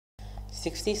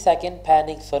60-second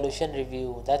panic solution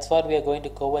review. That's what we are going to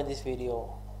cover in this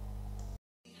video.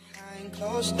 Behind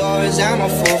closed doors, I'm a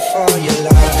fool for your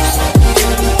love.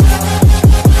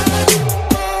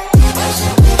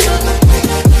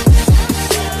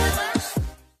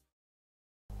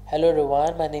 Hello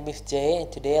everyone, my name is Jay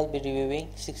and today I'll be reviewing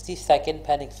 60-second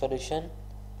panic solution.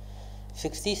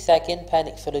 60-second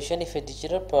panic solution is a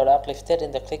digital product listed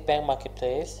in the clickbank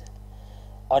marketplace.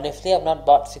 Honestly, I've not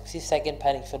bought 60-second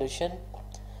panic solution.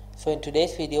 So in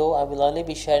today's video, I will only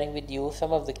be sharing with you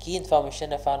some of the key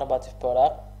information I found about this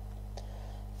product.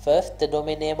 First, the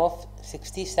domain name of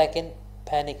 60-second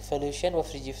panic solution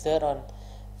was registered on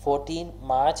 14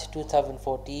 March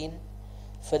 2014.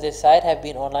 So the site have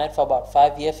been online for about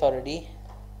 5 years already.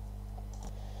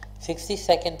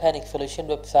 60-second panic solution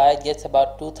website gets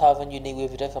about 2,000 unique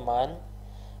visitors a month.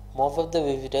 Most of the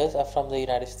visitors are from the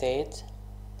United States.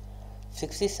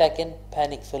 60-second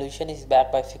panic solution is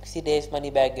backed by 60 days money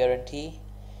back guarantee.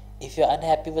 If you're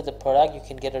unhappy with the product, you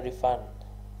can get a refund.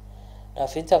 Now,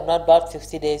 since I've not bought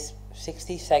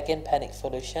 60-second panic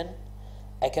solution,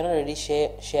 I cannot really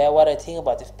share what I think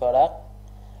about this product.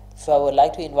 So I would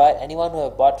like to invite anyone who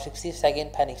have bought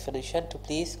 60-second panic solution to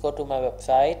please go to my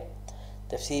website,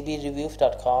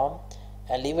 thecbreviews.com,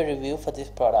 and leave a review for this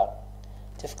product.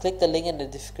 Just click the link in the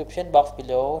description box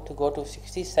below to go to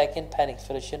 60-second panic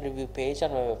solution review page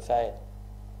on my website.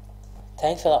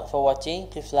 Thanks a lot for watching.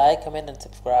 Please like, comment and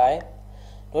subscribe.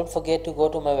 Don't forget to go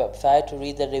to my website to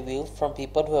read the reviews from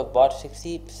people who have bought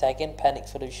 60-second panic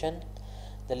solution.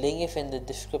 The link is in the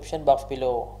description box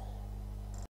below.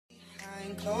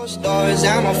 Behind closed doors,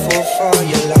 I'm a fool for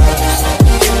your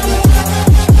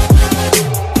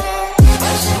love.